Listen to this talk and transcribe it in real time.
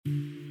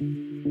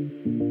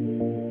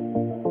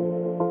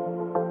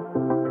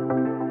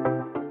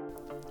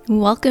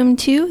Welcome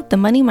to The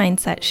Money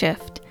Mindset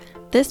Shift.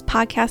 This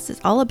podcast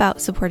is all about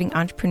supporting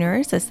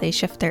entrepreneurs as they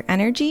shift their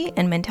energy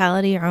and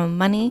mentality around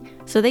money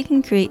so they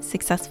can create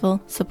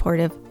successful,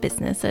 supportive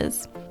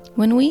businesses.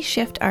 When we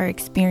shift our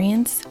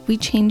experience, we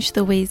change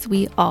the ways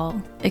we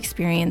all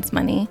experience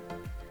money.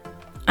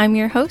 I'm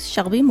your host,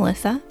 Shelby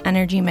Melissa,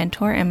 energy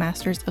mentor and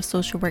Masters of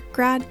Social Work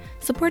grad,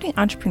 supporting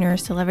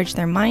entrepreneurs to leverage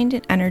their mind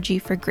and energy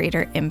for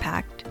greater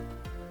impact.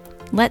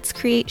 Let's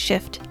create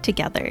shift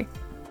together.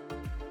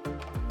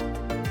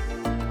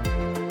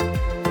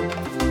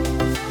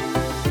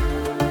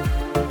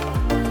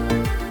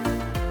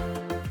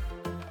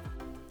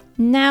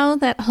 Now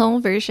that whole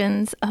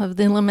versions of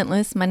the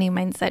Limitless Money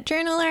Mindset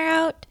Journal are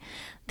out,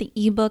 the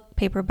ebook,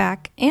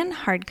 paperback, and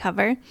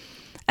hardcover,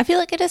 I feel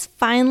like it is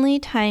finally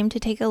time to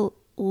take a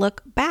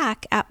look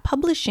back at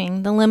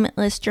publishing the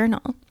Limitless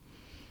Journal.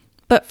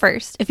 But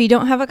first, if you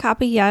don't have a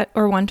copy yet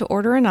or want to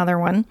order another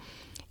one,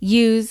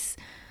 use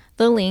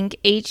the link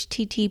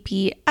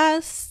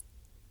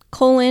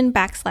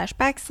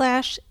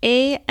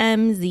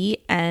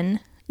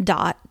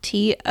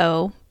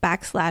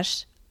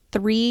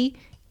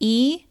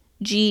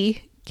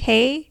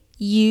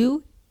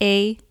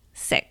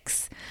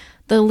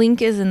The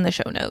link is in the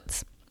show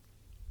notes.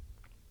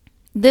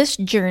 This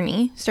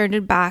journey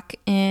started back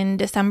in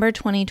December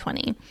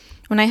 2020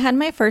 when I had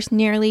my first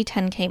nearly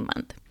 10K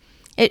month.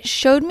 It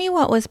showed me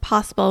what was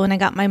possible when I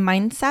got my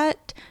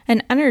mindset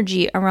and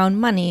energy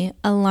around money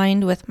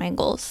aligned with my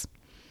goals.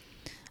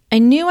 I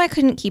knew I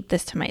couldn't keep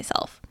this to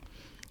myself.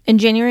 In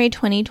January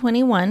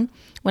 2021,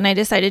 when I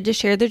decided to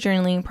share the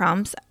journaling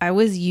prompts I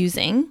was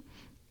using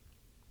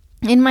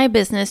in my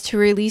business to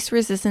release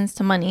resistance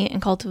to money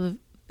and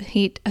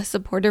cultivate a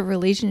supportive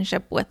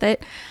relationship with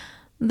it,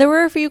 there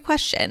were a few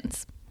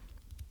questions.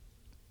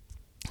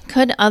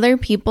 Could other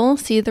people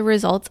see the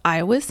results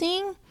I was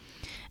seeing?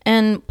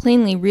 And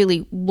plainly,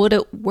 really, would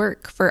it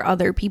work for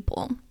other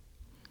people?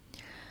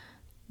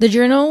 The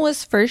journal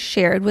was first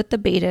shared with the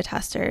beta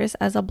testers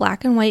as a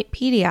black and white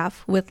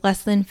PDF with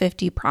less than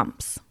 50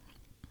 prompts.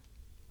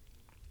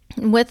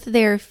 With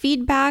their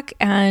feedback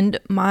and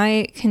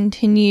my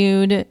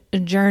continued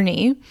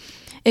journey,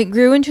 it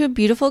grew into a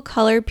beautiful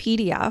color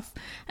PDF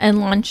and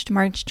launched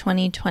March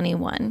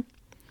 2021.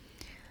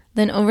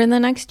 Then over the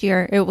next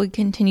year, it would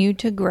continue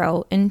to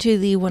grow into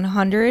the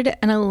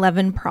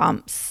 111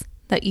 prompts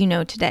that you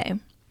know today.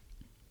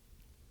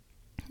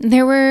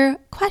 There were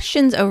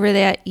questions over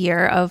that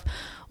year of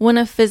when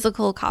a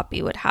physical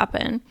copy would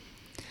happen.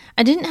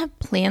 I didn't have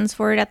plans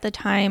for it at the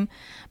time,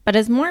 but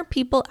as more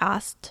people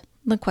asked,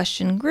 the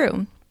question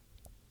grew.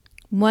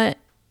 What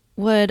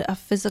would a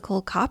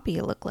physical copy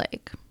look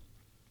like?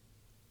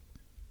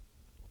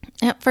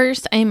 At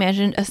first, I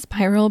imagined a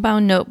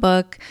spiral-bound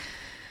notebook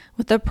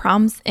with the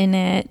prompts in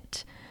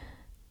it,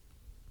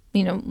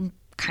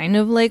 kind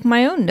of like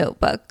my own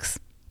notebooks.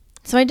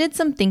 So I did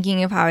some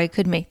thinking of how I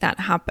could make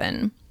that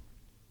happen.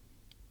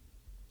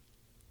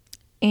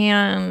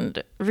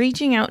 And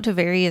reaching out to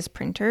various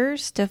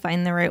printers to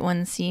find the right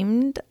one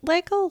seemed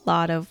like a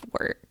lot of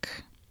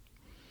work.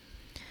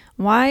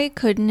 Why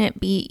couldn't it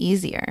be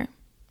easier?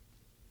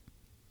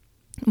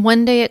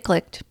 One day it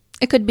clicked.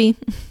 It could be.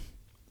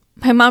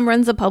 My mom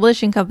runs a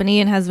publishing company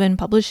and has been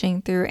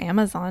publishing through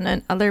Amazon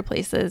and other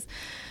places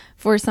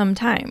for some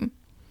time.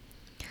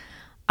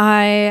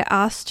 I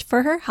asked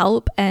for her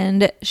help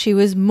and she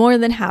was more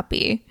than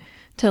happy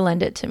to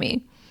lend it to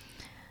me.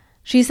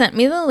 She sent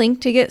me the link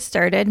to get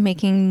started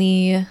making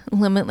the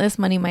Limitless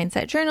Money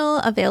Mindset Journal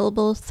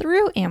available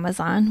through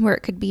Amazon, where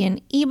it could be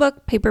an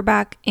ebook,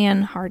 paperback,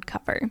 and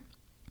hardcover.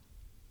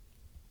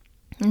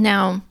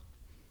 Now,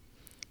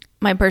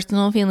 my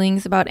personal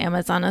feelings about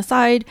Amazon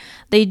aside,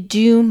 they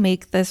do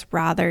make this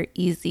rather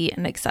easy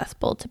and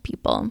accessible to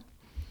people.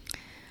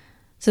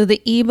 So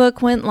the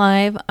ebook went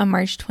live on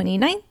March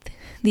 29th,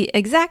 the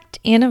exact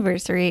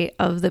anniversary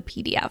of the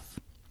PDF.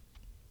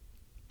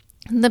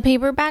 The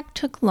paperback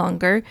took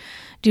longer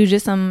due to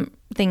some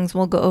things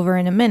we'll go over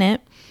in a minute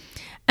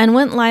and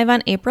went live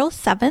on April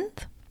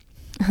 7th.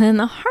 And then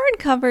the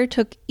hardcover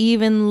took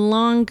even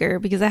longer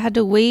because I had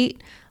to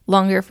wait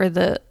longer for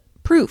the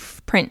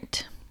proof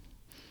print.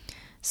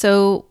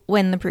 So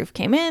when the proof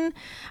came in,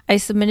 I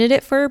submitted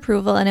it for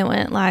approval and it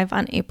went live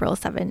on April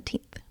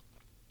 17th.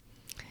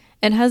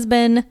 It has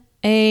been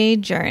a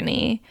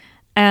journey.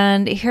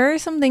 And here are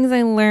some things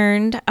I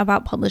learned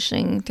about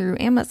publishing through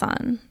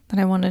Amazon that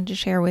I wanted to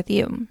share with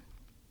you.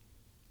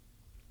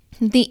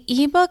 The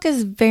ebook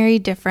is very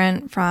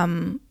different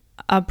from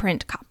a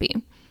print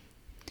copy.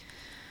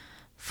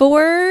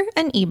 For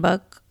an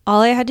ebook, all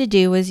I had to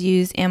do was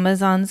use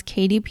Amazon's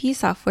KDP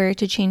software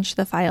to change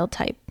the file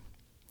type.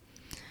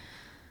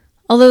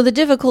 Although the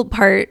difficult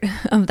part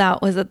of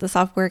that was that the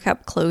software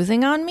kept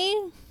closing on me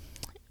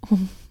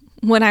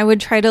when I would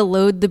try to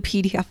load the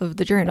PDF of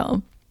the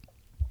journal.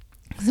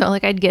 So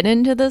I'd get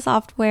into the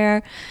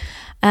software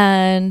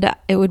and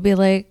it would be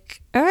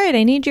like, all right,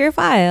 I need your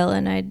file.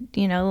 And I'd,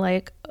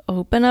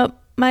 open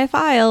up my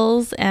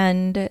files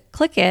and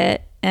click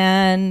it.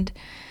 And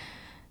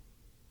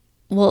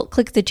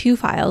click the 2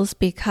 files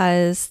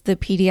because the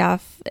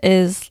PDF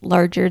is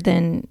larger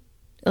than,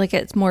 like,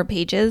 it's more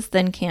pages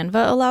than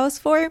Canva allows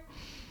for.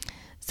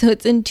 So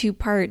it's in 2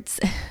 parts.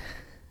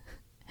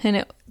 And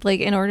it,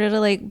 like, in order to,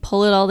 like,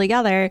 pull it all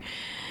together,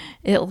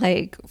 it,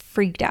 like,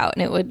 freaked out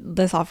and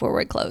the software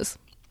would close.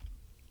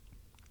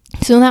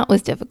 So that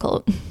was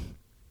difficult.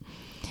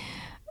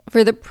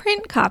 For the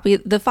print copy,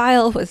 the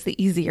file was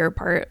the easier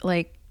part.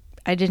 Like,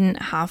 I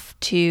didn't have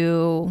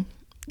to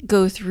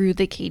go through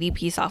the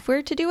KDP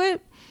software to do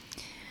it.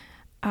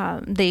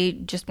 They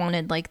just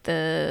wanted, like,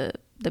 the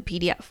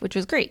PDF, which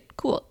was great.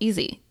 Cool.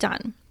 Easy.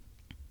 Done.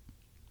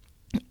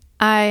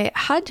 I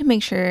had to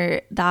make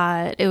sure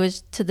that it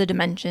was to the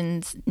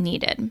dimensions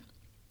needed.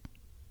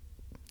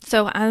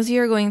 So as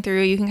you're going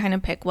through, you can kind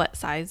of pick what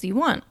size you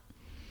want.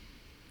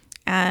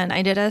 And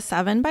I did a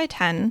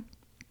 7x10.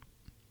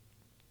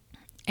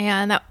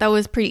 And that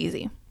was pretty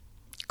easy.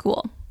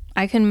 Cool.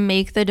 I can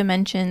make the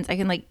dimensions. I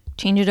can, like,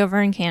 change it over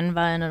in Canva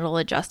and it'll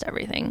adjust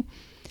everything.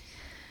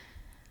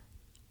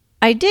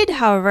 I did,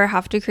 however,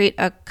 have to create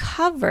a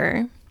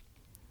cover,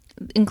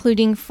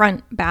 including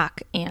front,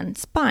 back, and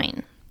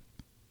spine.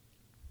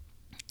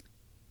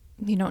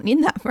 You don't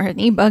need that for an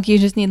ebook. You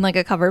just need, like,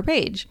 a cover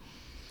page.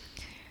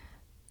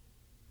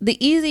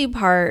 The easy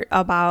part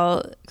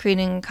about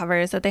creating a cover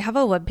is that they have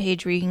a web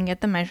page where you can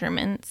get the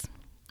measurements.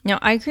 Now,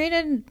 I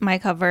created my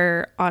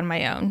cover on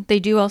my own. They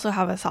do also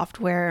have a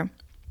software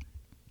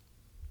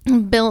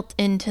built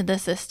into the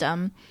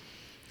system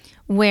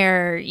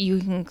where you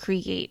can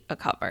create a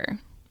cover.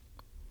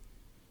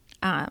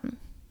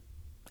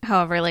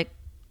 However, like,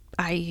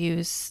 I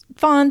use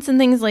fonts and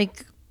things,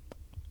 like,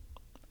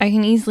 I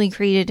can easily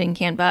create it in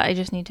Canva. I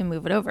just need to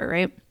move it over,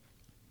 right?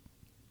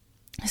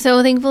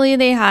 So thankfully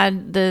they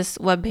had this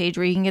web page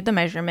where you can get the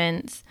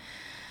measurements,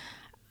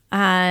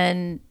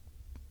 and,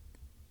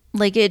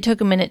 like, it took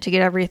a minute to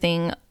get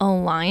everything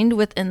aligned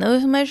within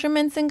those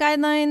measurements and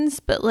guidelines,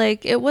 but,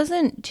 like, it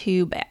wasn't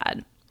too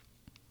bad.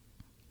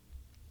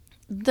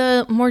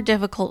 The more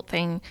difficult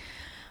thing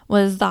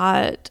was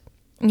that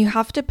you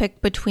have to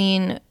pick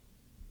between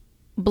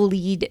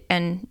bleed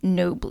and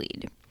no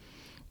bleed.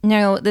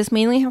 Now, this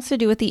mainly has to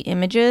do with the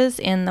images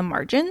and the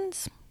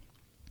margins.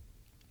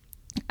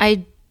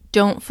 I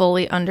don't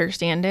fully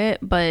understand it,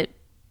 but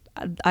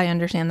I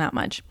understand that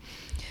much.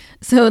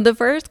 So the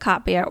first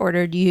copy I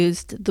ordered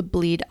used the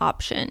bleed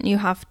option. You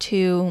have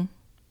to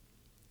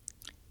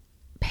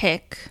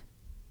pick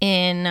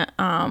in,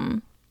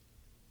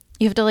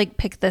 you have to, like,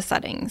 pick the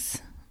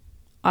settings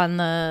on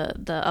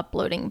the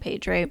uploading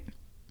page, right?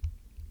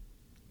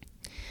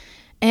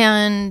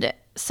 And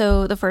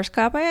so the first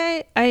copy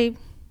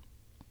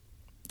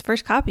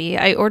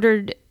I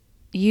ordered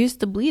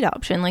used the bleed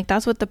option. Like,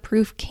 that's what the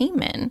proof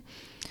came in.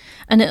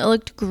 And it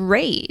looked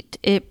great.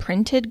 It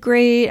printed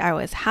great. I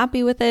was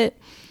happy with it.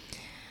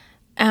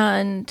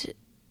 And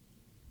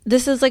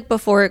this is, like,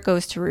 before it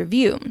goes to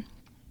review.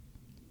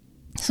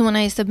 So when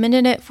I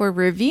submitted it for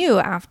review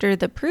after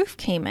the proof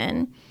came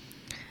in,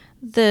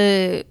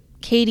 the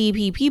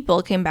KDP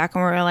people came back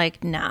and were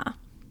like, nah.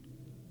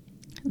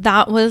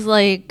 That was,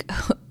 like,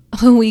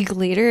 a week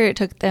later. It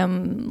took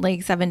them,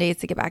 like, 7 days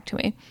to get back to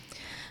me.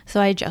 So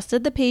I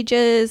adjusted the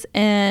pages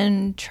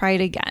and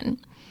tried again.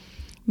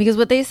 Because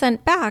what they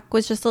sent back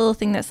was just a little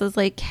thing that says,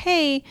 like,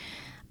 hey,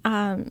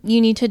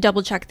 you need to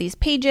double check these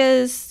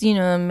pages, you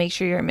know, and make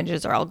sure your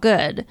images are all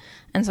good.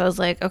 And so I was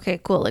like, okay,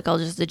 cool. Like, I'll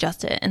just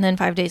adjust it. And then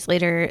 5 days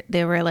later,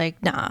 they were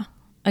like, nah,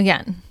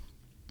 again.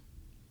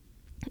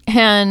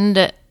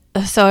 And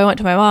so I went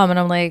to my mom and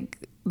I'm like,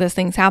 this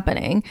thing's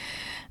happening.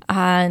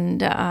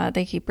 And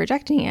they keep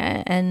rejecting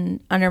it.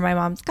 And under my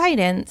mom's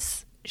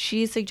guidance,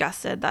 she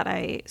suggested that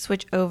I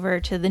switch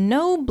over to the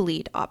no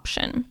bleed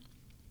option.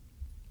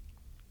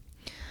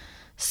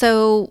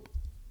 So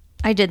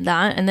I did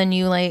that. And then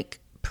you, like,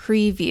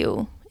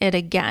 preview it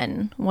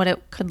again, what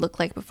it could look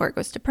like before it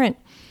goes to print.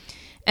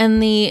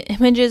 And the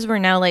images were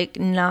now, like,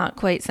 not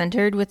quite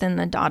centered within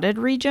the dotted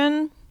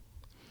region.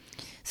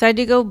 So I had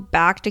to go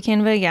back to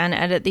Canva again,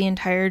 edit the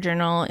entire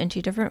journal in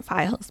 2 different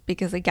files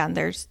because, again,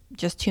 there's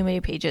just too many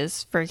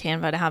pages for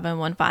Canva to have in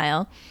one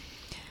file.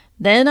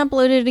 Then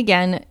upload it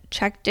again,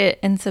 checked it,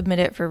 and submit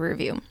it for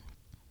review.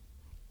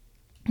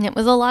 And it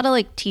was a lot of,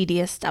 like,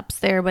 tedious steps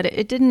there, but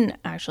it didn't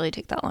actually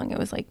take that long. It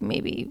was, like,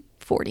 maybe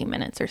 40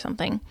 minutes or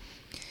something.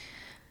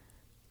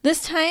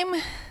 This time,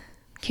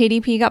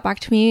 KDP got back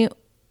to me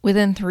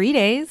within 3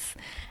 days,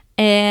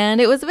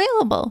 and it was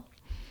available.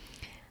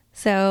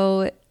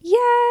 So,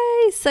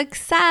 yay,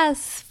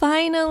 success,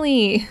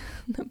 finally.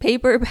 The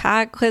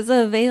paperback was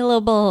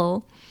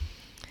available.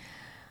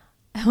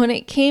 When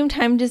it came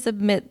time to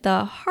submit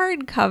the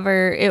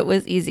hardcover, it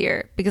was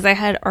easier because I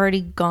had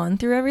already gone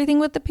through everything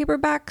with the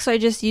paperback. So I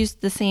just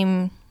used the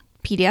same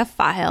PDF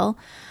file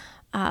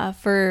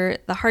for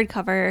the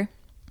hardcover.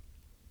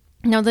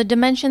 Now, the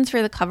dimensions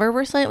for the cover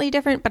were slightly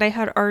different, but I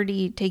had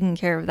already taken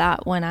care of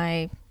that when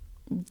I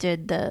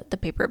did the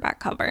paperback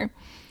cover.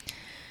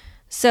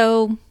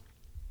 So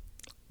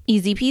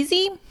easy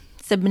peasy,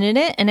 submitted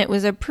it, and it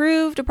was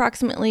approved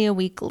approximately a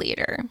week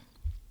later.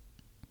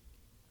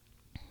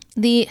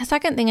 The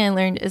second thing I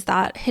learned is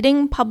that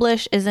hitting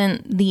publish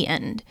isn't the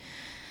end.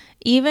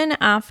 Even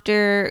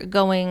after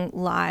going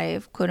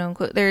live, quote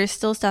unquote, there is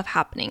still stuff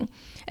happening.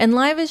 And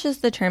live is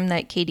just the term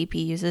that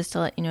KDP uses to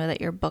let you know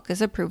that your book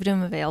is approved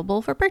and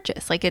available for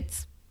purchase. Like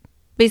it's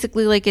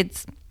basically like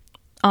it's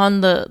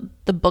on the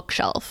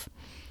bookshelf.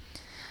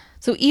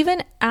 So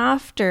even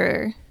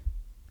after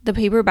the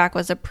paperback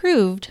was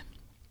approved,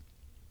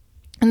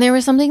 and there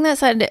was something that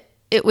said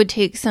it would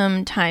take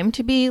some time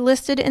to be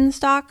listed in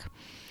stock,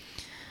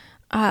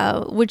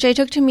 which I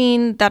took to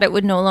mean that it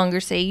would no longer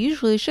say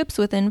usually ships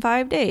within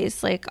 5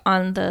 days, like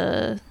on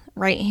the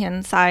right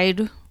hand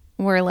side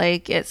where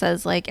like it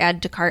says like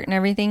add to cart and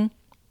everything.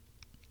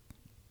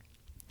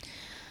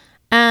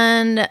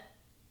 And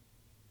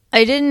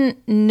I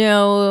didn't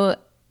know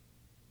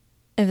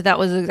if that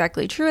was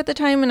exactly true at the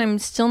time, and I'm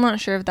still not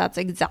sure if that's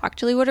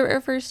exactly what it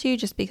refers to,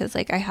 just because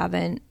like I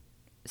haven't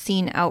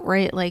seen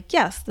outright like,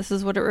 yes, this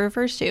is what it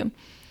refers to.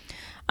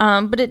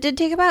 But it did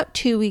take about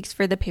 2 weeks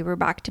for the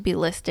paperback to be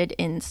listed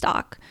in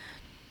stock.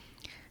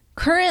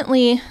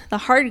 Currently, the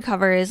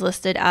hardcover is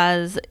listed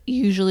as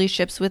usually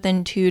ships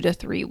within 2 to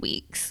 3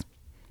 weeks,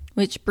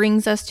 which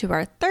brings us to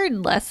our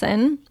third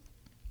lesson.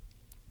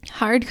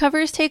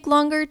 Hardcovers take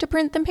longer to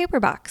print than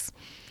paperbacks.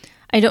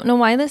 I don't know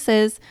why this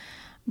is,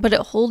 but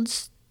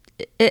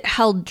it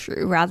held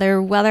true, rather,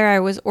 whether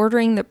I was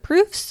ordering the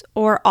proofs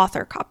or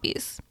author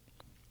copies.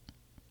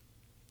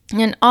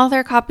 And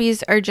author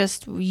copies are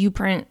just you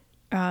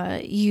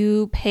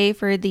pay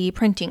for the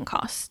printing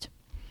cost.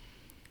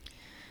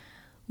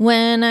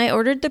 When I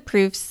ordered the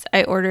proofs,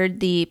 I ordered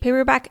the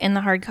paperback and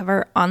the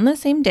hardcover on the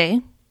same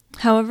day.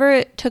 However,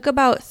 it took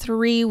about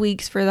 3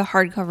 weeks for the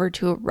hardcover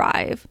to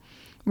arrive,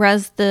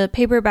 whereas the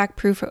paperback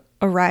proof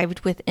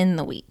arrived within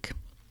the week.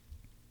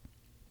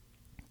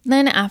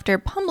 Then after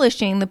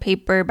publishing, the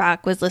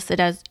paperback was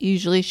listed as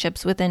usually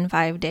ships within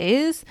 5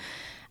 days,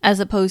 as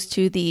opposed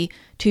to the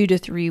 2 to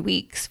 3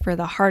 weeks for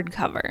the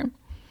hardcover.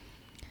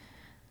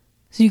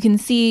 So you can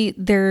see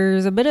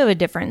there's a bit of a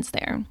difference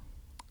there.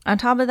 On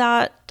top of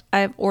that,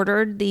 I've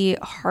ordered the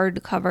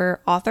hardcover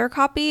author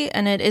copy,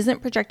 and it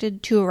isn't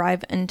projected to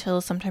arrive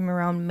until sometime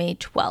around May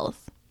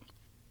 12th.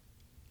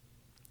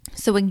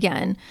 So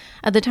again,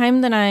 at the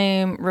time that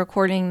I'm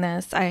recording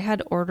this, I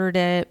had ordered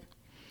it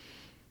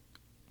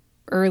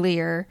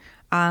earlier,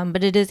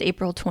 but it is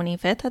April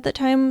 25th at the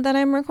time that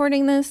I'm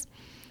recording this,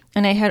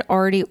 and I had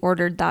already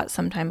ordered that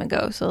some time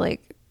ago. So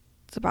like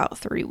it's about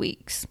 3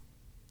 weeks.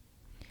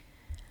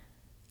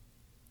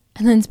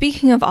 And then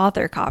speaking of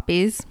author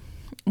copies,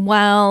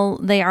 while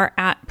they are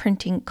at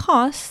printing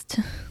cost,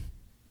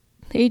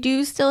 they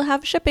do still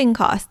have shipping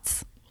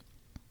costs.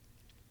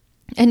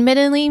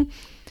 Admittedly,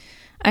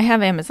 I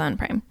have Amazon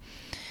Prime.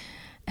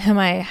 Am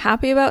I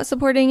happy about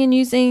supporting and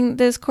using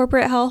this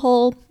corporate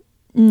hellhole?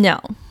 No.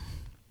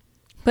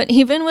 But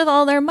even with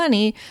all their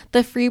money,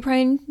 the free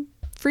prime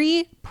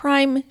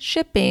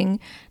shipping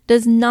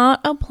does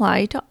not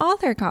apply to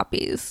author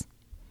copies.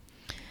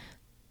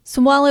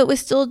 So while it was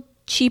still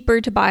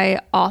cheaper to buy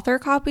author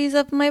copies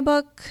of my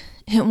book,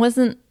 it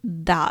wasn't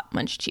that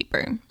much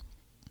cheaper.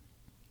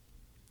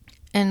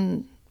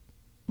 And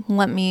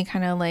let me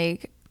kind of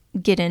like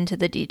get into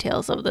the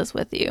details of this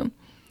with you.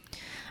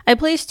 I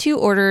placed 2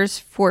 orders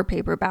for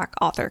paperback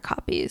author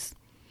copies.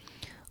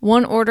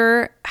 One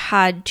order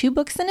had 2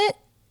 books in it,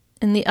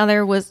 and the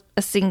other was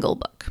a single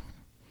book.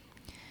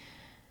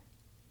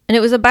 And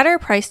it was a better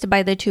price to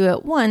buy the 2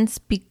 at once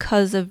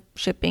because of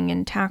shipping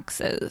and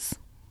taxes.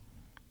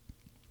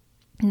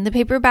 The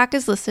paperback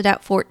is listed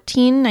at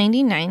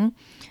 $14.99,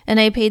 and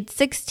I paid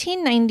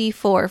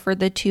 $16.94 for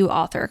the 2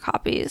 author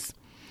copies.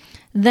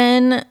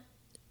 Then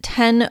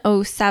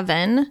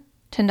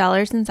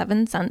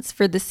 $10.07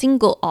 for the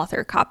single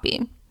author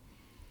copy.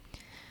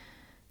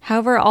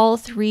 However, all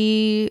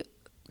 3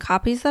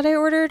 copies that I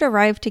ordered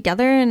arrived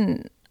together,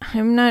 and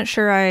I'm not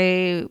sure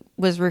I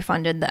was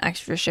refunded the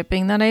extra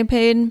shipping that I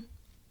paid.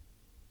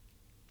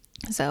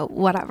 So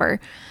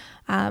whatever.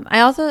 I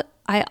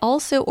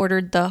also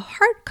ordered the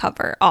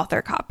hardcover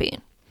author copy.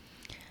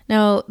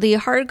 Now, the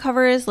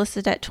hardcover is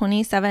listed at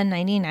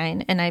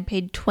 $27.99, and I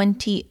paid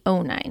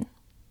 $20.09.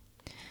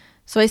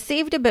 So I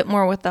saved a bit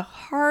more with the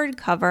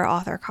hardcover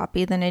author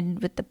copy than I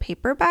did with the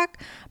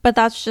paperback, but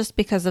that's just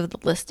because of the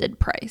listed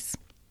price.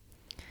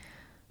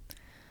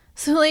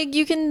 So like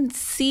you can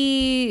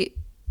see,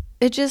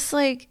 it just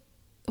like,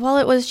 while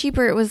it was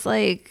cheaper, it was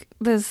like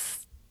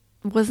this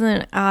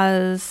wasn't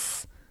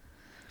as,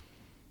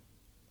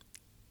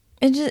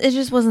 it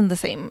just wasn't the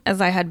same as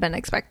I had been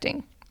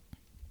expecting.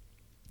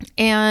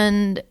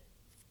 And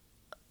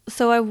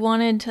so I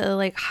wanted to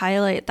like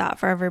highlight that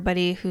for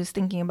everybody who's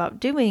thinking about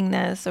doing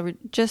this, or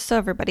just so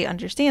everybody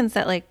understands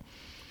that like,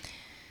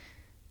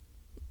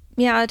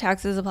 yeah,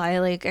 taxes apply.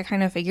 Like I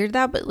kind of figured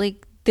that, but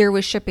like there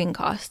was shipping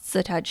costs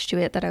attached to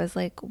it that I was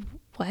like,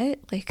 what?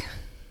 Like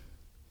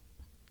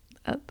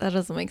that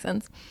doesn't make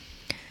sense.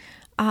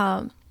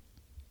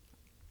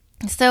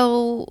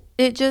 So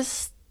it's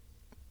just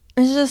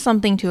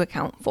something to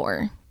account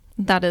for.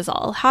 That is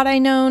all. Had I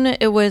known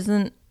it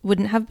wasn't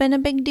wouldn't have been a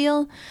big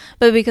deal.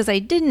 But because I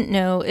didn't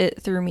know,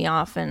 it threw me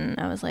off and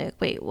I was like,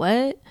 wait,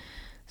 what?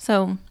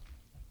 So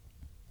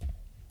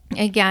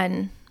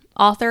again,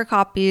 author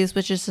copies,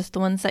 which is just the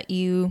ones that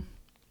you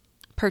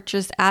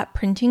purchase at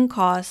printing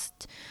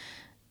cost,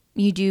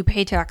 you do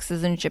pay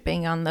taxes and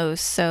shipping on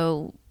those.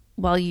 So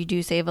while you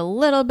do save a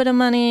little bit of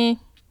money,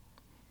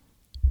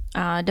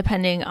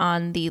 depending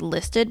on the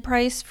listed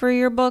price for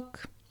your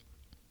book,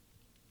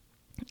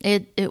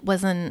 it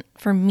wasn't,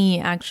 for me,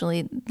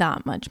 actually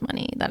that much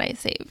money that I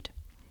saved.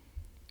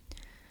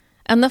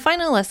 And the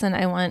final lesson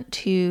I want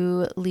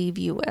to leave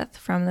you with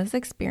from this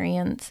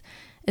experience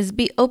is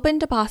be open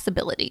to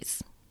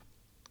possibilities.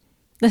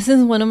 This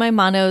is one of my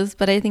mottos,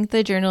 but I think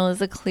the journal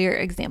is a clear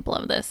example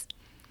of this.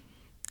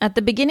 At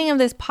the beginning of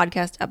this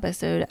podcast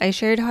episode, I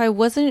shared how I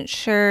wasn't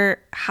sure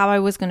how I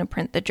was going to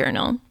print the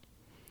journal.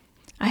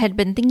 I had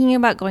been thinking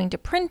about going to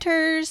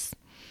printers,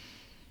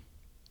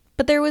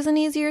 but there was an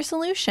easier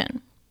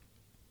solution.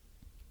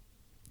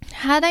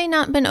 Had I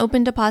not been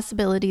open to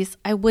possibilities,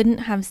 I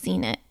wouldn't have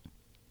seen it.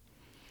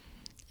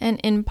 And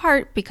in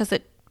part because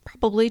it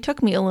probably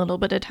took me a little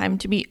bit of time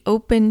to be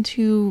open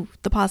to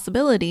the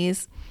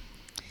possibilities,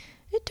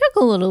 it took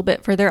a little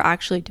bit for there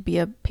actually to be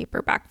a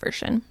paperback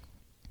version.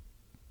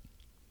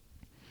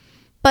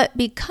 But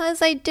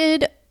because I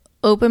did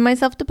open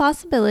myself to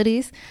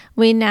possibilities,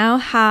 we now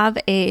have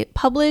a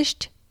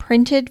published,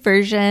 printed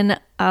version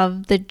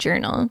of the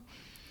journal.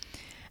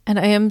 And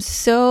I am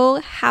so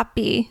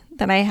happy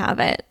that I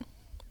have it.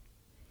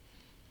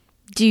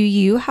 Do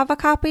you have a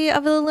copy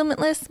of the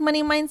Limitless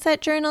Money Mindset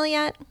Journal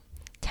yet?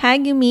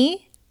 Tag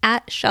me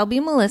at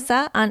Shelby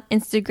Melissa on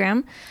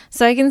Instagram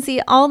so I can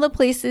see all the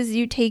places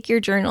you take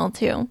your journal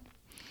to.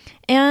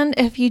 And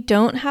if you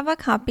don't have a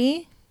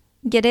copy,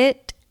 get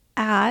it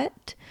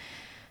at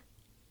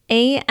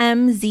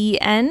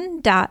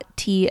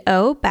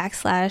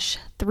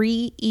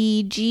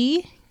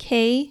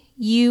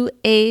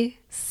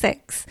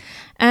amzn.to/3EGKUA6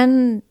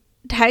 and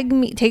tag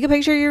me, take a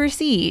picture of your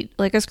receipt,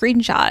 like a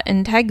screenshot,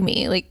 and tag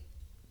me. Like,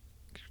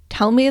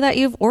 tell me that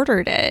you've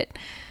ordered it.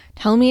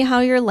 Tell me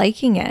how you're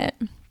liking it.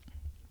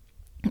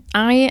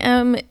 I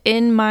am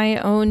in my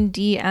own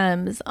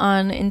DMs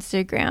on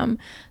Instagram.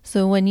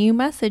 So when you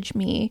message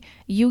me,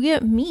 you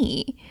get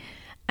me.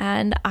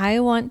 And I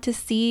want to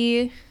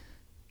see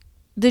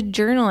the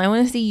journal. I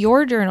want to see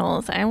your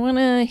journals. I want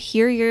to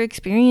hear your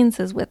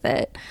experiences with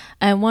it.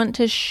 I want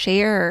to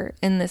share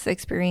in this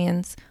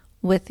experience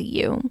with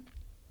you.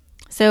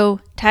 So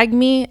tag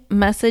me,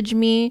 message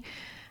me,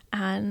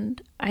 and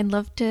I'd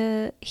love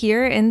to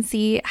hear and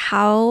see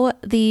how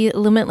the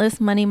Limitless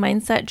Money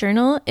Mindset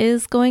Journal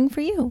is going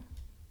for you.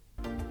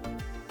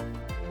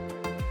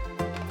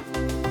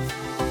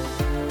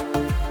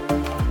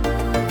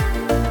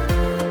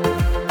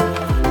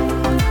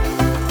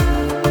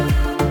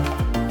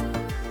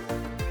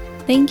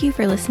 Thank you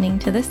for listening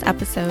to this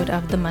episode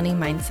of The Money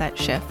Mindset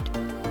Shift.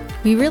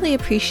 We really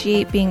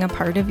appreciate being a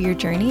part of your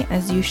journey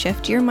as you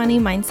shift your money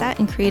mindset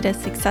and create a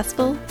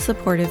successful,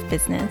 supportive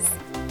business.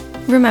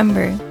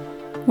 Remember,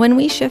 when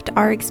we shift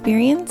our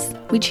experience,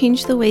 we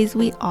change the ways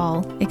we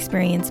all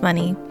experience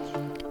money.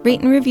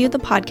 Rate and review the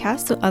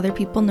podcast so other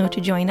people know to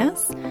join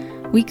us.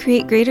 We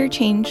create greater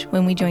change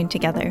when we join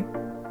together.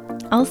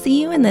 I'll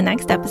see you in the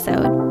next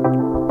episode.